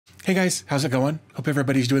Hey guys, how's it going? Hope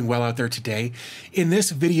everybody's doing well out there today. In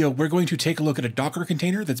this video, we're going to take a look at a Docker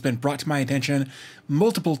container that's been brought to my attention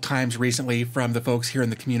multiple times recently from the folks here in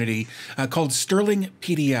the community called Stirling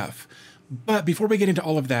PDF. But before we get into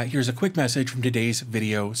all of that, here's a quick message from today's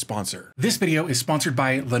video sponsor. This video is sponsored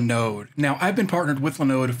by Linode. Now, I've been partnered with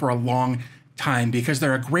Linode for a long time because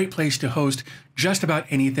they're a great place to host just about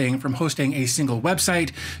anything from hosting a single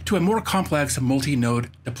website to a more complex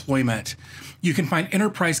multi-node deployment. You can find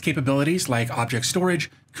enterprise capabilities like object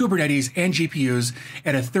storage, Kubernetes, and GPUs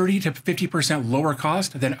at a 30 to 50% lower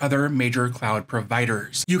cost than other major cloud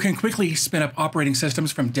providers. You can quickly spin up operating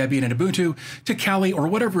systems from Debian and Ubuntu to Kali or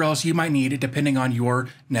whatever else you might need depending on your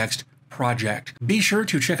next project. Be sure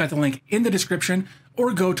to check out the link in the description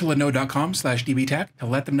or go to linode.com/dbtech to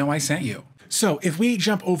let them know I sent you. So if we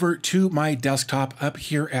jump over to my desktop up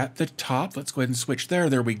here at the top, let's go ahead and switch there.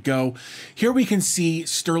 There we go. Here we can see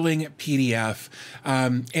Stirling PDF,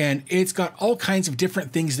 and it's got all kinds of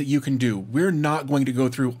different things that you can do. We're not going to go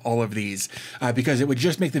through all of these because it would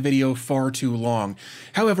just make the video far too long.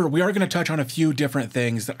 However, we are going to touch on a few different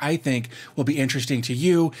things that I think will be interesting to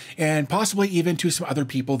you and possibly even to some other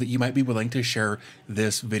people that you might be willing to share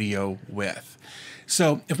this video with.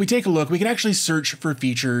 So if we take a look, we can actually search for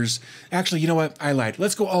features. Actually, you know what? I lied.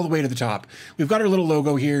 Let's go all the way to the top. We've got our little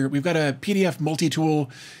logo here. We've got a PDF multi-tool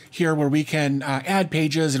here where we can add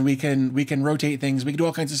pages and we can rotate things. We can do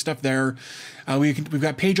all kinds of stuff there. We've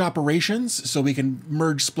got page operations, so we can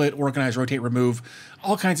merge, split, organize, rotate, remove,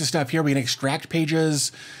 all kinds of stuff here. We can extract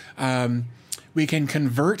pages. We can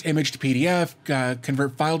convert image to PDF,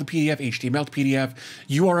 convert file to PDF, HTML to PDF,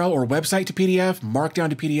 URL or website to PDF, Markdown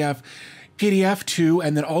to PDF, PDF to,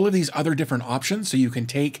 and then all of these other different options. So you can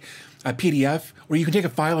take a PDF, or you can take a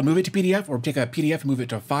file and move it to PDF, or take a PDF and move it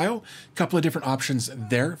to a file. A couple of different options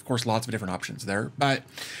there. Of course, lots of different options there. But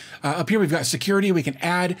up here, we've got security. We can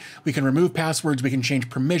add, we can remove passwords, we can change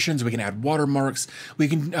permissions, we can add watermarks, we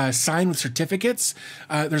can sign with certificates.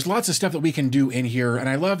 There's lots of stuff that we can do in here. And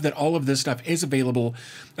I love that all of this stuff is available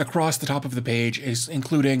across the top of the page,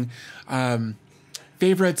 including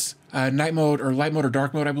favorites, night mode or light mode or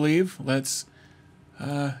dark mode, I believe. Let's,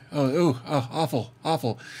 awful.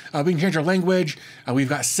 We can change our language. We've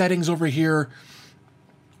got settings over here.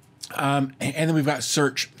 And then we've got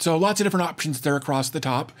search. So lots of different options there across the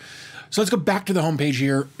top. So let's go back to the home page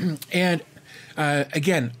here. And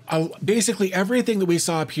again, basically everything that we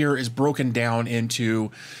saw up here is broken down into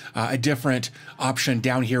a different option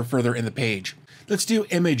down here further in the page. Let's do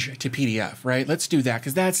image to PDF, right? Let's do that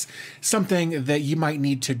because that's something that you might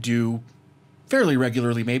need to do fairly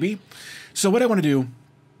regularly, maybe. So what I want to do,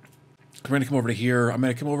 we're going to come over to here. I'm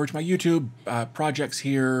going to come over to my YouTube projects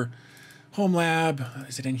here. Homelab,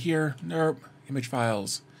 is it in here? Nope. Image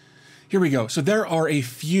files. Here we go. So there are a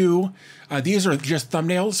few, these are just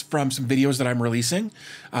thumbnails from some videos that I'm releasing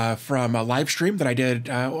from a live stream that I did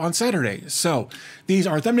on Saturday. So these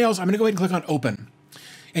are thumbnails. I'm going to go ahead and click on open.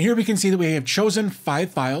 And here we can see that we have chosen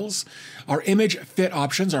 5 files. Our image fit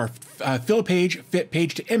options are fill page, fit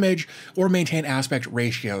page to image, or maintain aspect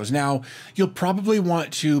ratios. Now, you'll probably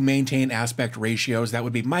want to maintain aspect ratios. That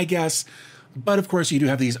would be my guess. But of course, you do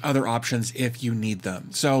have these other options if you need them.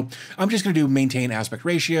 So I'm just going to do maintain aspect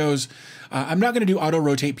ratios. I'm not going to do auto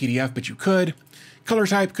rotate PDF, but you could. Color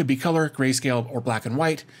type could be color, grayscale, or black and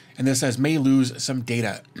white. And this says may lose some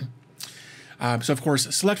data. So of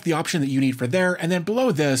course, select the option that you need for there. And then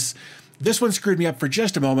below this one screwed me up for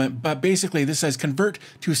just a moment, but basically this says convert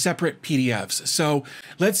to separate PDFs. So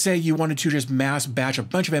let's say you wanted to just mass batch a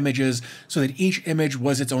bunch of images so that each image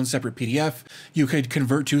was its own separate PDF. You could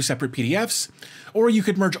convert to separate PDFs, or you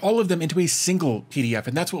could merge all of them into a single PDF.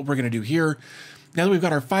 And that's what we're going to do here. Now that we've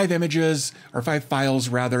got our 5 images, or 5 files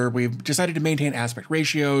rather, we've decided to maintain aspect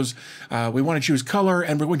ratios. We want to choose color,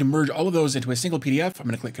 and we're going to merge all of those into a single PDF. I'm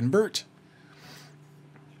going to click convert.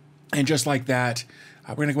 And just like that,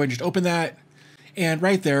 we're going to go ahead and just open that. And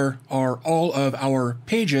right there are all of our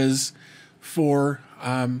pages for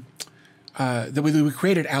that we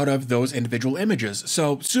created out of those individual images.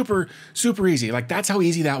 So super easy. Like that's how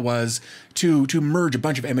easy that was to merge a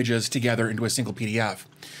bunch of images together into a single PDF.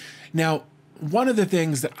 Now, one of the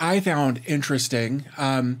things that I found interesting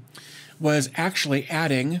was actually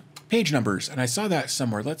adding page numbers. And I saw that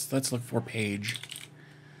somewhere. Let's look for page.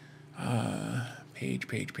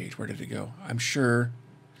 Page, where did it go? I'm sure,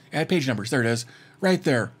 add page numbers, there it is, right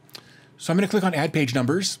there. So I'm gonna click on add page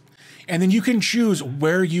numbers, and then you can choose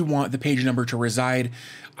where you want the page number to reside.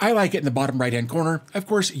 I like it in the bottom right-hand corner. Of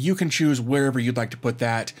course, you can choose wherever you'd like to put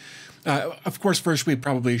that. Of course, first we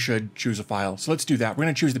probably should choose a file. So let's do that. We're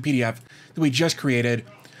gonna choose the PDF that we just created.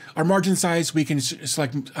 Our margin size, we can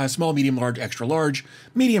select small, medium, large, extra large.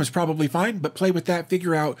 Medium is probably fine, but play with that,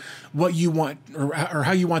 figure out what you want or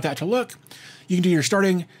how you want that to look. You can do your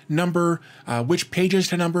starting number, which pages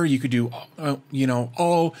to number. You could do,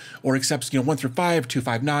 all or except, 1 through 5, 2,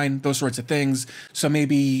 5, 9, those sorts of things. So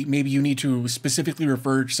maybe you need to specifically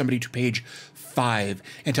refer somebody to page 5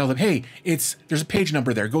 and tell them, hey, there's a page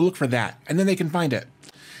number there. Go look for that, and then they can find it.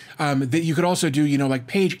 That you could also do, like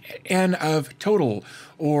page N of total,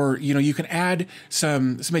 or, you can add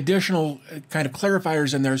some additional kind of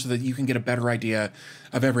clarifiers in there so that you can get a better idea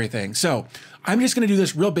of everything. So I'm just going to do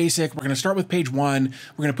this real basic. We're going to start with page 1.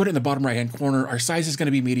 We're going to put it in the bottom right-hand corner. Our size is going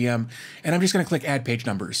to be medium, and I'm just going to click add page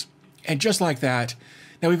numbers. And just like that,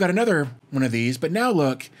 now we've got another one of these, but now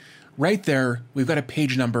look, right there, we've got a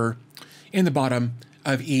page number in the bottom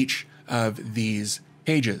of each of these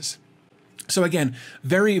pages. So again,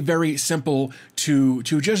 very, very simple to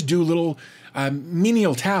just do little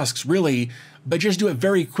menial tasks, really, but just do it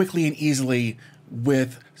very quickly and easily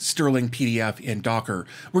with Stirling PDF in Docker.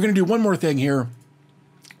 We're going to do one more thing here,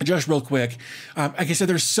 just real quick. Like I said,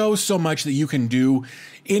 there's so much that you can do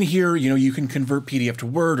in here. You can convert PDF to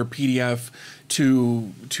Word or PDF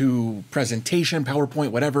to presentation,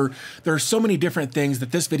 PowerPoint, whatever. There are so many different things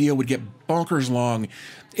that this video would get bonkers long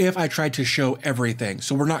if I tried to show everything.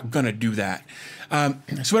 So we're not going to do that.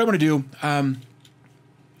 So what I want to do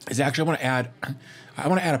is actually I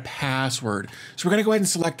want to add a password. So we're going to go ahead and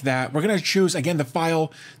select that. We're going to choose, again, the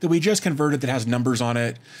file that we just converted that has numbers on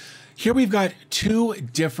it. Here we've got 2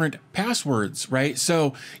 different passwords, right?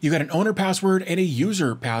 So you've got an owner password and a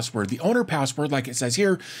user password. The owner password, like it says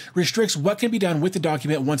here, restricts what can be done with the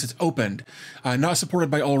document once it's opened, not supported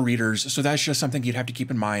by all readers. So that's just something you'd have to keep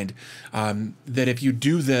in mind, that if you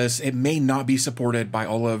do this, it may not be supported by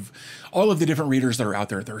all of the different readers that are out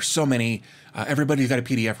there. There are so many. Everybody's got a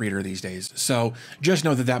PDF reader these days. So just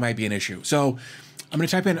know that might be an issue. So I'm going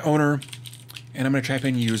to type in owner, and I'm going to type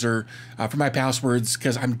in user for my passwords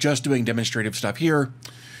because I'm just doing demonstrative stuff here.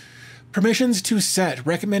 Permissions to set,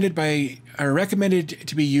 recommended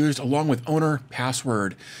to be used along with owner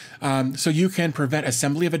password. So you can prevent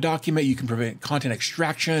assembly of a document, you can prevent content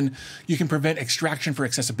extraction, you can prevent extraction for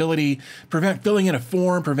accessibility, prevent filling in a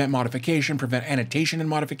form, prevent modification, prevent annotation and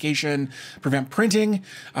modification, prevent printing,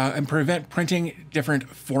 and prevent printing different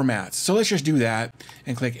formats. So let's just do that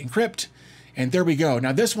and click encrypt. And there we go.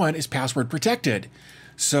 Now this one is password protected.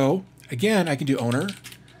 So again, I can do owner,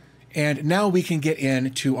 and now we can get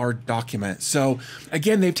into our document. So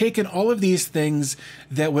again, they've taken all of these things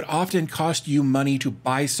that would often cost you money to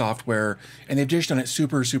buy software, and they've just done it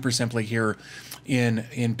super, super simply here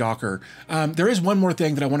in Docker. There is one more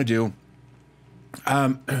thing that I want to do.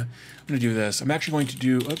 I'm going to do this. I'm actually going to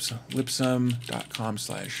do,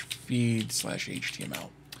 lipsum.com/feed/html,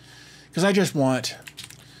 because I just want,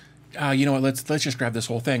 you know what, let's just grab this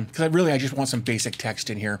whole thing, because I just want some basic text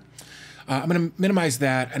in here. I'm going to minimize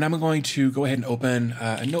that, and I'm going to go ahead and open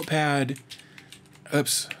a notepad.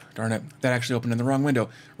 Oops, darn it. That actually opened in the wrong window.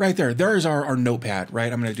 Right there. There's our notepad,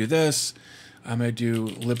 right? I'm going to do this. I'm going to do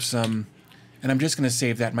lipsum, and I'm just going to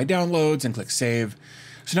save that in my downloads and click save.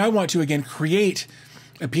 So now I want to, again, create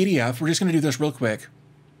a PDF. We're just going to do this real quick.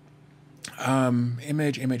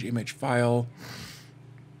 Image file.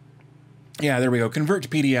 Yeah, there we go. Convert to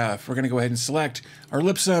PDF. We're going to go ahead and select our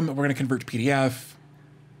lipsum. We're going to convert to PDF.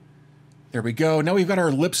 There we go. Now we've got our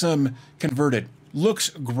lipsum converted.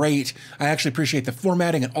 Looks great. I actually appreciate the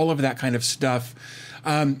formatting and all of that kind of stuff.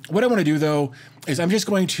 What I want to do though is I'm just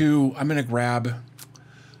going to grab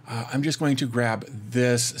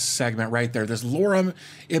this segment right there. This lorem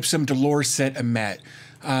ipsum dolor sit emet.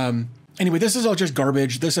 Anyway, this is all just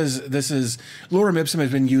garbage. This is lorem ipsum has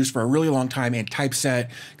been used for a really long time in typeset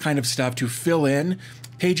kind of stuff to fill in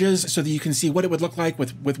pages so that you can see what it would look like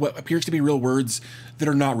with what appears to be real words that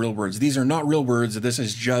are not real words. These are not real words. This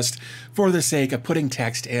is just for the sake of putting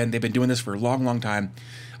text in. They've been doing this for a long, long time.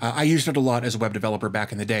 I used it a lot as a web developer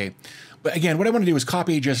back in the day. But again, what I want to do is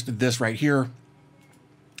copy just this right here.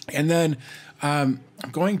 And then I'm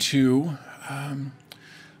going to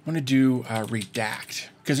do redact,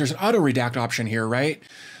 because there's an auto redact option here, right?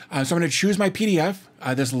 So I'm going to choose my PDF,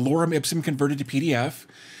 this lorem ipsum converted to PDF.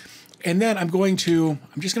 And then I'm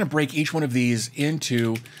just going to break each one of these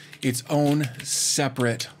into its own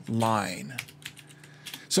separate line.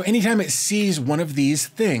 So anytime it sees one of these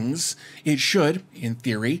things, it should, in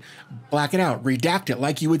theory, black it out, redact it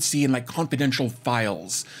like you would see in like confidential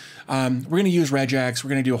files. We're going to use regex.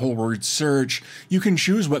 We're going to do a whole word search. You can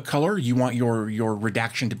choose what color you want your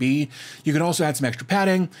redaction to be. You can also add some extra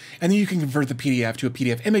padding, and then you can convert the PDF to a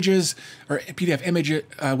PDF images or a PDF image,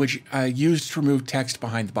 which used to remove text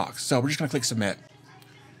behind the box. So we're just going to click submit.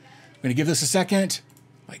 I'm going to give this a second,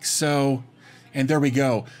 like so, and there we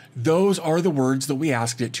go. Those are the words that we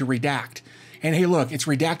asked it to redact. And hey, look, it's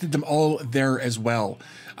redacted them all there as well.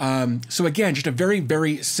 So again, just a very,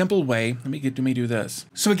 very simple way. Let me do this.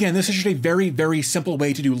 So again, this is just a very, very simple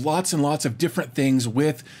way to do lots and lots of different things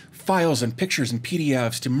with files and pictures and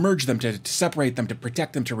PDFs, to merge them, to separate them, to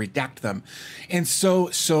protect them, to redact them, and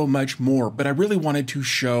so much more. But I really wanted to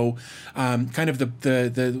show kind of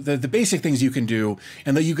the basic things you can do,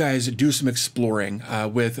 and let you guys do some exploring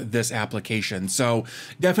with this application. So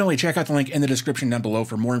definitely check out the link in the description down below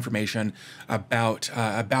for more information about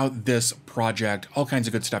this project. All kinds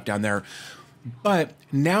of good stuff down there. But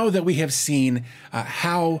now that we have seen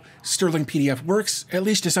how Stirling PDF works, at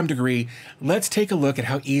least to some degree, let's take a look at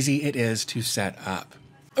how easy it is to set up.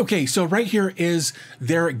 Okay, so right here is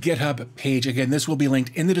their GitHub page. Again, this will be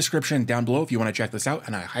linked in the description down below if you want to check this out,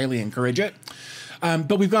 and I highly encourage it.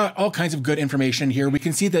 But we've got all kinds of good information here. We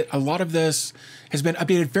can see that a lot of this has been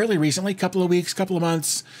updated fairly recently, couple of weeks, couple of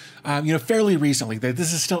months, fairly recently.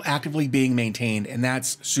 This is still actively being maintained, and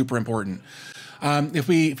that's super important. If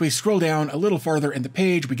we scroll down a little farther in the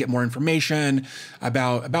page, we get more information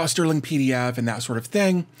about Stirling PDF and that sort of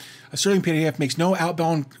thing. Stirling PDF makes no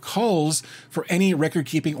outbound calls for any record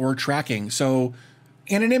keeping or tracking. So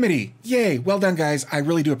anonymity, yay, well done guys. I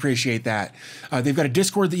really do appreciate that. They've got a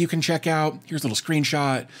Discord that you can check out. Here's a little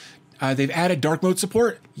screenshot. They've added dark mode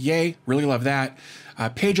support, yay, really love that.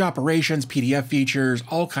 Page operations, PDF features,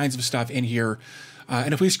 all kinds of stuff in here.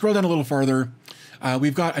 And if we scroll down a little farther,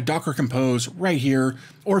 we've got a Docker Compose right here,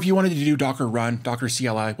 or if you wanted to do Docker Run, Docker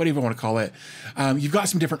CLI, whatever you want to call it, you've got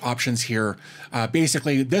some different options here.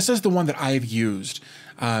 Basically, this is the one that I've used.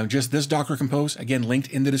 Just this Docker Compose, again, linked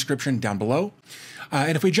in the description down below.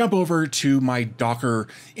 And if we jump over to my Docker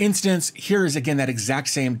instance, here is again that exact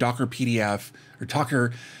same Docker PDF or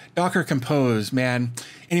Docker Compose, man.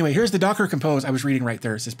 Anyway, here's the Docker Compose. I was reading right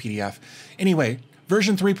there, it says PDF. Anyway,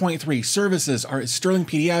 version 3.3 services are Stirling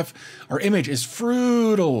PDF. Our image is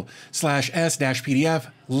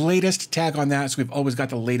frutal/s-pdf. Latest tag on that. So we've always got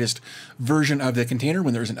the latest version of the container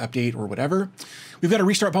when there's an update or whatever. We've got a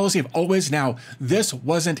restart policy of always. Now, this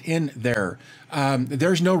wasn't in there.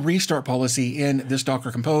 There's no restart policy in this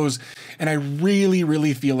Docker Compose, and I really,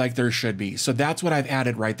 really feel like there should be. So that's what I've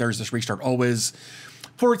added right there is this restart always.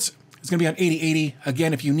 Ports, it's going to be on 8080.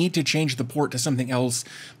 Again, if you need to change the port to something else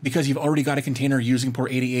because you've already got a container using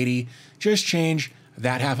port 8080, just change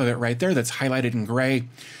that half of it right there that's highlighted in gray.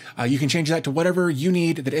 You can change that to whatever you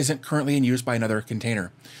need that isn't currently in use by another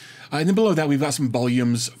container. And then below that, we've got some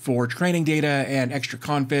volumes for training data and extra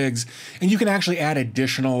configs. And you can actually add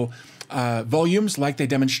additional volumes like they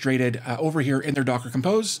demonstrated over here in their Docker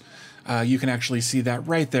Compose. You can actually see that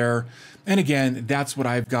right there. And again, that's what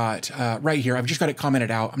I've got right here. I've just got it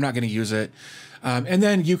commented out. I'm not going to use it. And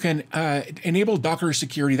then you can enable Docker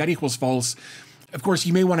security. That equals false. Of course,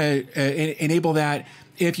 you may want to enable that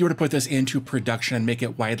if you were to put this into production and make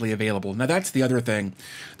it widely available. Now, that's the other thing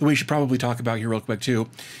that we should probably talk about here real quick too,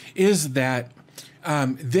 is that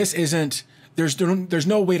this isn't, there's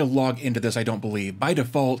no way to log into this, I don't believe. By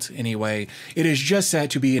default, anyway, it is just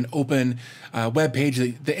set to be an open web page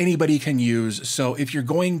that anybody can use. So if you're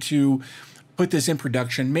going to put this in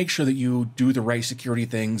production, make sure that you do the right security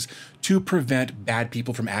things to prevent bad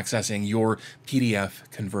people from accessing your PDF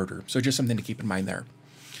converter. So just something to keep in mind there.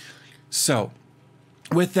 So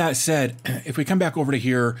with that said, if we come back over to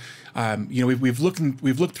here, we've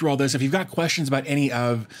looked through all this. If you've got questions about any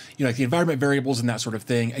of like the environment variables and that sort of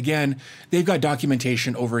thing, again, they've got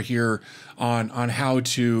documentation over here on how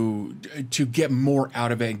to get more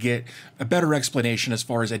out of it and get a better explanation as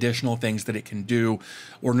far as additional things that it can do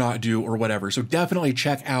or not do or whatever. So definitely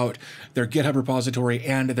check out their GitHub repository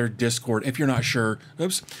and their Discord if you're not sure.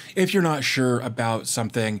 If you're not sure about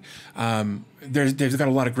something. They've got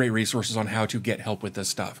a lot of great resources on how to get help with this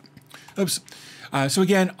stuff. So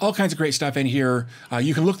again, all kinds of great stuff in here.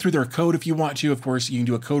 You can look through their code if you want to. Of course, you can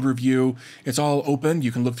do a code review. It's all open.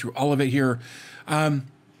 You can look through all of it here.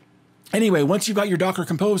 Anyway, once you've got your Docker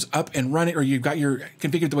Compose up and running, or you've got your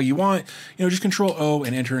configured the way you want, just Control O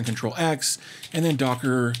and enter and Control X, and then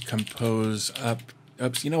Docker Compose up.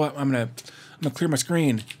 Oops, you know what? I'm gonna clear my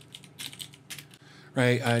screen.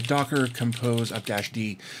 Right, Docker Compose up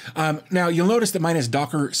 -D. Now you'll notice that mine is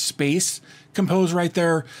Docker space Compose right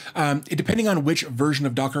there. Depending on which version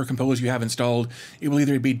of Docker Compose you have installed, it will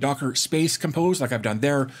either be Docker space Compose like I've done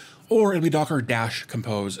there, or it'll be Docker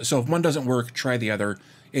 -Compose. So if one doesn't work, try the other.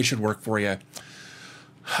 It should work for you.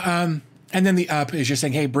 And then the up is just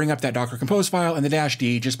saying, hey, bring up that Docker Compose file, and the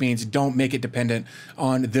 -D just means don't make it dependent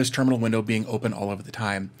on this terminal window being open all of the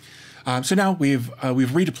time. So now we've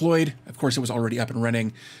redeployed. Of course, it was already up and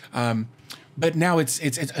running, but now it's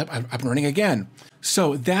up and running again.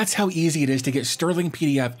 So that's how easy it is to get Stirling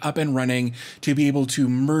PDF up and running, to be able to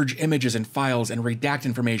merge images and files and redact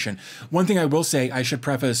information. One thing I will say, I should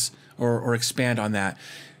preface or expand on that.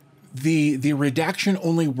 The redaction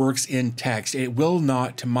only works in text. It will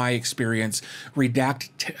not, to my experience, redact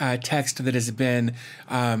text that has been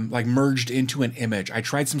like merged into an image. I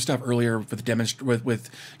tried some stuff earlier with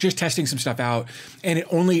just testing some stuff out, and it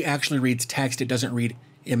only actually reads text. It doesn't read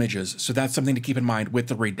images. So that's something to keep in mind with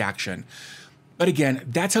the redaction. But again,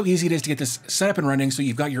 that's how easy it is to get this set up and running, so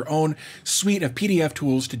you've got your own suite of PDF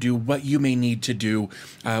tools to do what you may need to do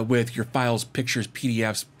with your files, pictures,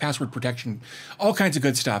 PDFs, password protection, all kinds of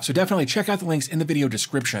good stuff. So definitely check out the links in the video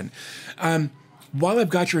description. While I've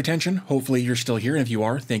got your attention, hopefully you're still here, and if you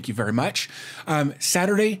are, thank you very much.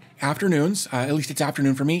 Saturday afternoons, at least it's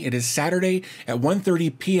afternoon for me, it is Saturday at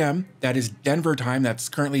 1:30 p.m. That is Denver time. That's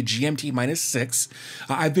currently GMT -6.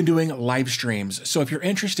 I've been doing live streams. So if you're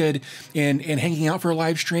interested in hanging out for a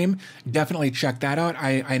live stream, definitely check that out.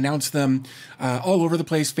 I announce them all over the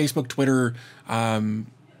place, Facebook, Twitter,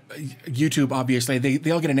 YouTube, obviously.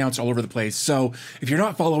 They all get announced all over the place. So if you're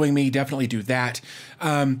not following me, definitely do that.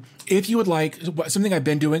 If you would like, something I've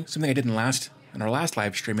been doing, something I did in our last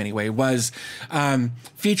live stream anyway, was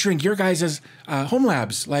featuring your guys' home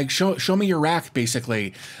labs. Like show me your rack,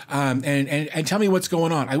 basically, and tell me what's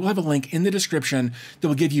going on. I will have a link in the description that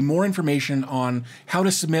will give you more information on how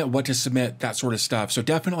to submit, what to submit, that sort of stuff. So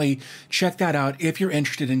definitely check that out if you're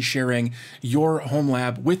interested in sharing your home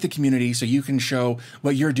lab with the community, so you can show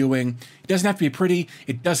what you're doing. It doesn't have to be pretty.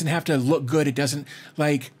 It doesn't have to look good. It doesn't,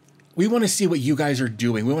 like, we want to see what you guys are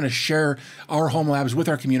doing. We want to share our home labs with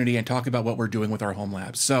our community and talk about what we're doing with our home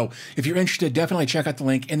labs. So if you're interested, definitely check out the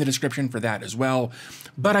link in the description for that as well.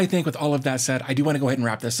 But I think with all of that said, I do want to go ahead and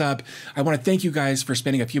wrap this up. I want to thank you guys for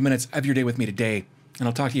spending a few minutes of your day with me today, and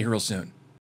I'll talk to you here real soon.